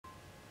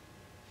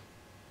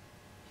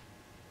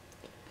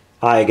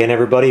Hi again,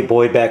 everybody.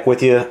 Boyd back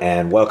with you,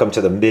 and welcome to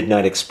the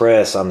Midnight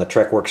Express on the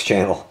TrekWorks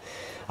channel.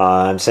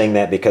 I'm saying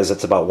that because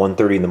it's about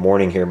 1:30 in the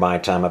morning here my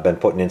time. I've been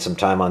putting in some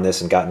time on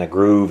this and gotten a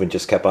groove and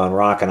just kept on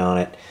rocking on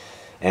it.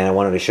 And I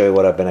wanted to show you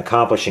what I've been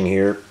accomplishing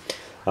here.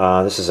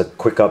 This is a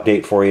quick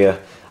update for you.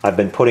 I've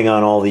been putting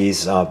on all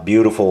these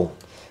beautiful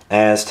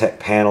Aztec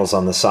panels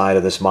on the side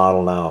of this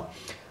model now.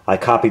 I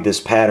copied this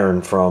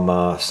pattern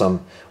from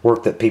some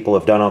work that people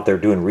have done out there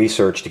doing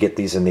research to get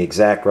these in the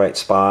exact right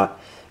spot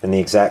and the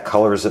exact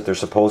colors that they're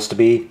supposed to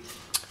be.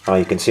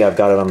 You can see I've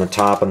got it on the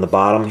top and the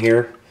bottom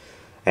here,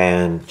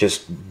 and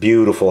just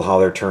beautiful how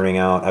they're turning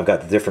out. I've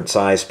got the different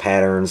size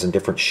patterns and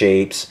different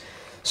shapes.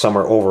 Some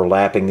are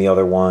overlapping the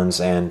other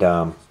ones, and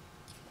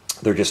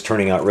they're just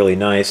turning out really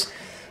nice.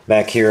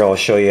 Back here I'll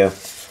show you,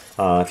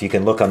 if you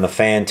can look on the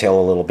fantail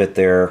a little bit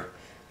there,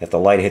 if the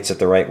light hits it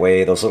the right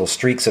way, those little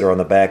streaks that are on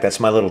the back, that's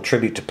my little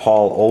tribute to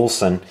Paul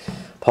Olson.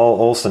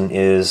 Paul Olson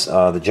is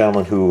the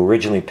gentleman who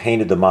originally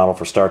painted the model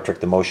for Star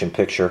Trek the Motion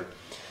Picture,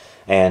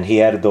 and he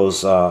added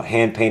those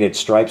hand-painted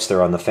stripes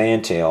there on the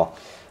fantail.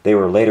 They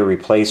were later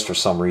replaced for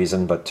some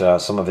reason, but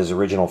some of his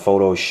original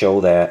photos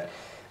show that,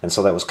 and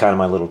so that was kind of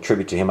my little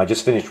tribute to him. I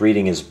just finished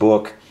reading his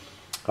book,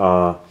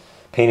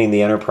 Painting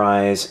the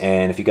Enterprise,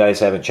 and if you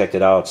guys haven't checked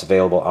it out, it's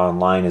available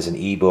online as an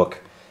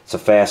ebook. It's a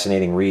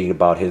fascinating read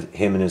about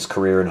him and his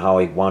career and how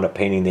he wound up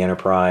painting the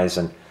Enterprise,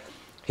 and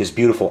his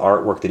beautiful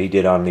artwork that he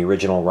did on the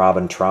original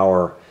Robin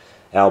Trower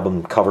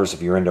album covers.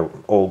 If you're into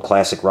old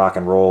classic rock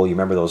and roll, you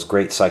remember those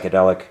great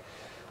psychedelic,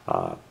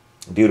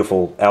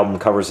 beautiful album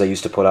covers they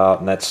used to put out,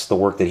 and that's the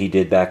work that he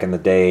did back in the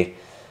day,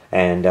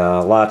 and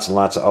lots and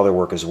lots of other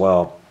work as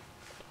well.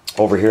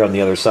 Over here on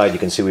the other side, you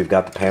can see we've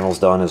got the panels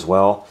done as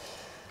well,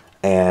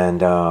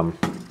 and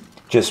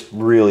just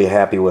really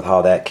happy with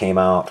how that came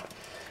out.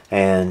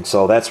 And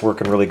so that's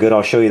working really good.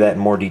 I'll show you that in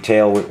more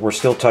detail. We're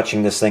still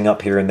touching this thing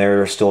up here and there.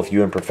 There's still a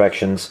few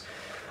imperfections.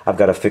 I've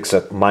got to fix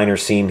a minor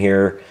seam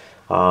here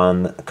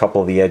on a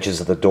couple of the edges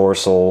of the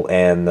dorsal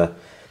and the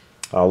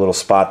little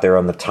spot there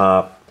on the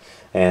top,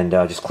 and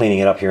just cleaning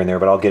it up here and there,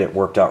 but I'll get it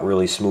worked out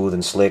really smooth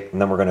and slick,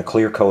 and then we're going to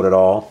clear coat it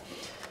all.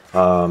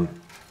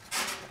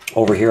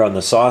 Over here on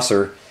the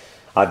saucer,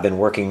 I've been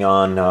working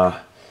on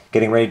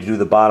getting ready to do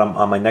the bottom.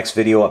 On my next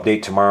video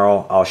update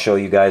tomorrow, I'll show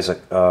you guys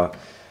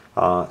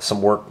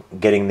some work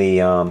getting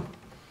the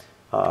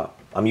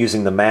I'm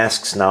using the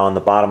masks now on the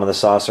bottom of the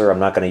saucer. I'm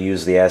not going to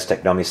use the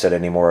Aztec dummy set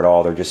anymore at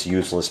all. They're just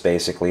useless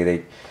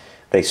basically.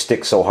 They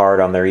stick so hard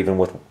on there, even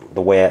with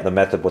the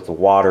method with the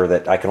water,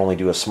 that I can only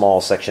do a small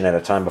section at a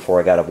time before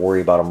I got to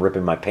worry about them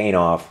ripping my paint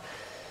off.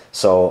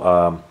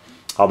 So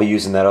I'll be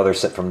using that other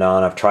set from now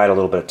on. I've tried a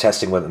little bit of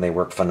testing with it and they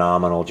work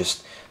phenomenal,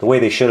 just the way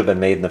they should have been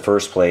made in the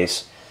first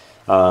place.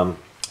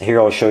 Here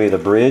I'll show you the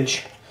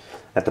bridge.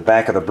 At the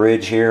back of the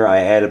bridge here,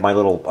 I added my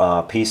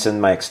little piece in,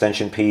 my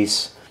extension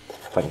piece.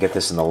 If I can get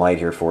this in the light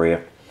here for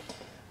you.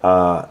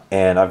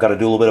 And I've got to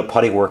do a little bit of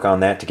putty work on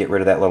that to get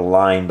rid of that little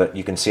line, but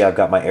you can see I've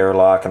got my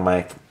airlock and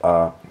my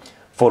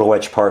photo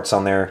etch parts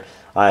on there.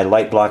 I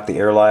light block the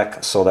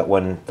airlock so that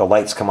when the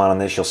lights come on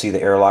this, you'll see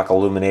the airlock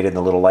illuminated and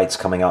the little lights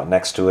coming out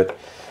next to it.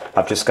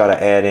 I've just got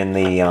to add in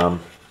the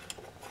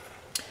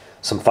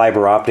some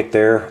fiber optic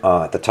there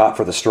at the top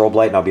for the strobe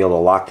light, and I'll be able to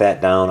lock that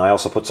down. I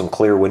also put some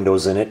clear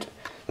windows in it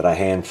that I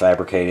hand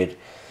fabricated,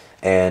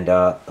 and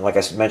like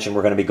I mentioned,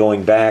 we're going to be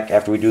going back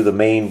after we do the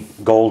main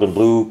gold and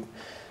blue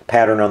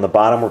pattern on the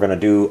bottom. We're going to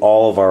do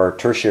all of our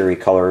tertiary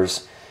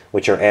colors,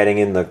 which are adding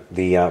in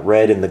the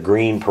red and the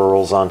green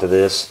pearls onto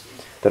this,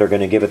 that are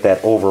going to give it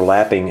that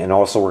overlapping, and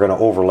also we're going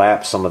to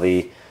overlap some of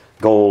the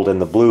gold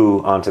and the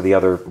blue onto the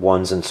other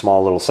ones in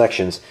small little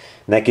sections,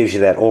 and that gives you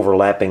that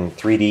overlapping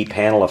 3D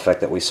panel effect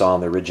that we saw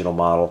in the original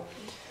model.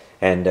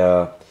 And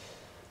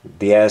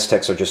the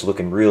Aztecs are just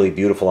looking really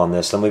beautiful on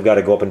this. Then we've got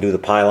to go up and do the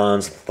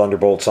pylons, the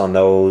thunderbolts on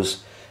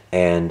those,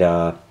 and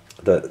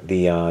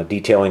the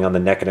detailing on the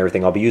neck and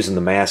everything. I'll be using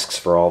the masks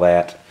for all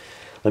that.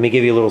 Let me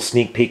give you a little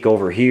sneak peek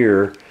over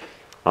here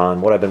on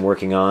what I've been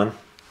working on.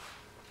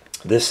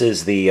 This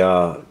is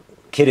the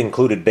kit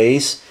included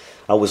base.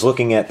 I was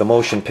looking at the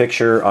motion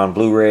picture on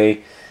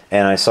Blu-ray,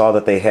 and I saw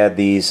that they had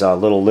these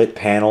little lit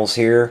panels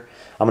here.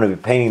 I'm going to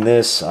be painting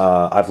this.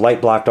 I've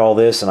light blocked all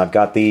this, and I've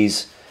got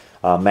these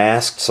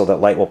masked so that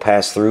light will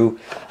pass through.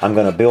 I'm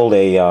going to build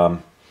a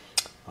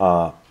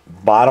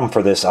bottom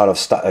for this out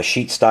of a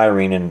sheet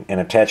styrene and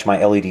attach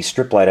my LED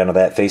strip light onto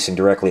that facing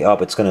directly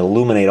up. It's going to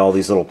illuminate all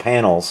these little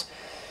panels,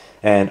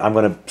 and I'm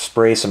going to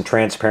spray some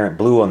transparent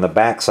blue on the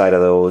back side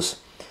of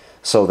those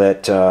so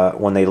that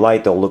when they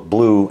light they'll look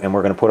blue, and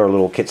we're going to put our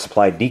little kit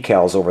supplied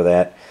decals over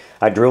that.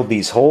 I drilled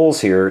these holes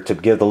here to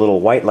give the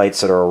little white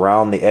lights that are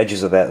around the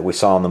edges of that we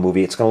saw in the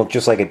movie. It's going to look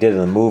just like it did in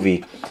the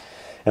movie.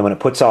 And when it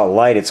puts out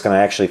light, it's going to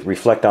actually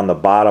reflect on the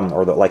bottom,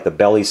 or like the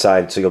belly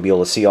side, so you'll be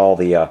able to see all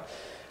the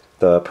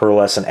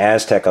pearlescent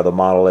Aztec of the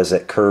model as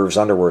it curves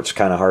under where it's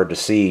kind of hard to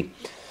see.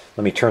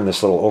 Let me turn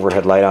this little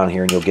overhead light on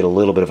here, and you'll get a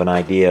little bit of an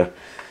idea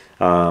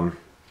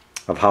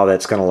of how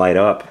that's going to light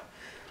up.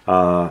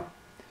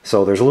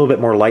 So there's a little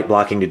bit more light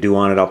blocking to do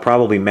on it. I'll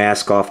probably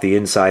mask off the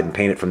inside and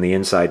paint it from the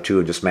inside too,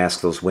 and just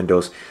mask those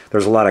windows.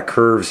 There's a lot of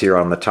curves here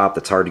on the top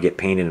that's hard to get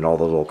painted, and all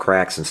the little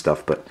cracks and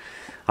stuff, but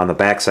on the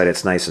back side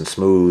it's nice and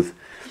smooth.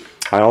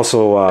 I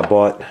also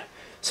bought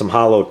some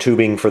hollow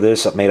tubing for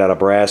this made out of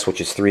brass,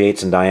 which is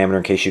 3/8 in diameter,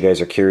 in case you guys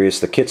are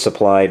curious. The kit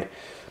supplied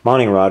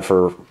mounting rod,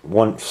 for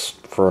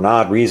an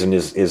odd reason,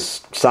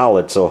 is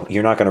solid, so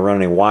you're not going to run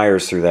any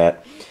wires through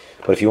that.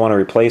 But if you want to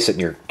replace it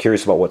and you're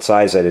curious about what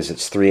size that is,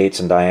 it's 3/8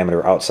 in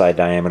diameter, outside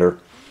diameter.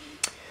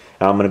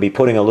 Now I'm going to be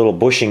putting a little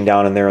bushing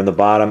down in there in the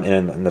bottom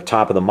and in the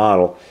top of the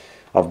model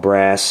of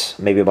brass,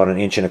 maybe about 1.25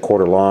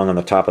 inches long on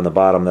the top and the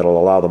bottom, that'll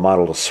allow the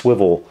model to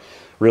swivel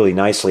really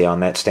nicely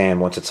on that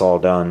stand once it's all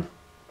done.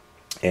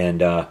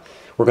 And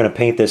we're going to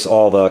paint this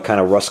all the kind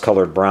of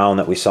rust-colored brown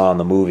that we saw in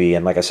the movie.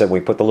 And like I said, when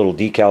we put the little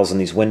decals in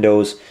these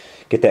windows,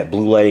 get that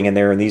blue lighting in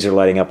there, and these are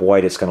lighting up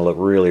white, it's going to look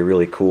really,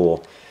 really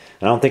cool.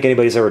 And I don't think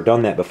anybody's ever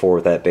done that before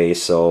with that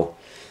base, so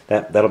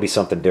that'll be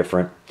something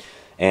different.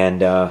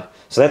 And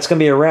so that's going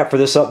to be a wrap for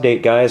this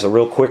update, guys. A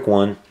real quick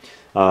one.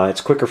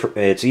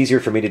 It's easier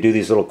for me to do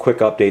these little quick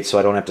updates, so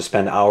I don't have to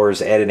spend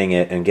hours editing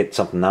it and get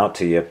something out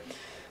to you.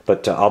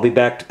 But I'll be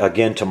back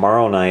again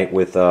tomorrow night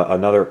with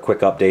another quick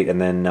update, and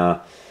then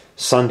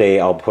Sunday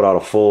I'll put out a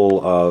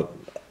full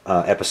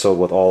episode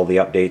with all the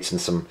updates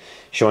and some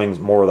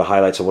showing more of the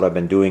highlights of what I've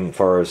been doing as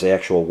far as the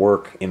actual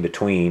work in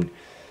between,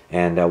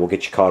 and we'll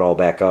get you caught all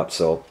back up.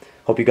 So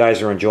hope you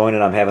guys are enjoying it.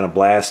 I'm having a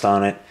blast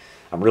on it.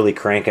 I'm really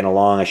cranking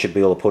along. I should be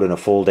able to put in a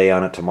full day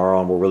on it tomorrow,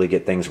 and we'll really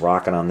get things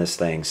rocking on this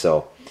thing.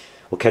 So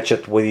we'll catch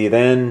up with you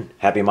then.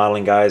 Happy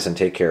modeling, guys, and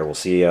take care. We'll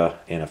see you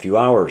in a few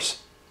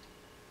hours.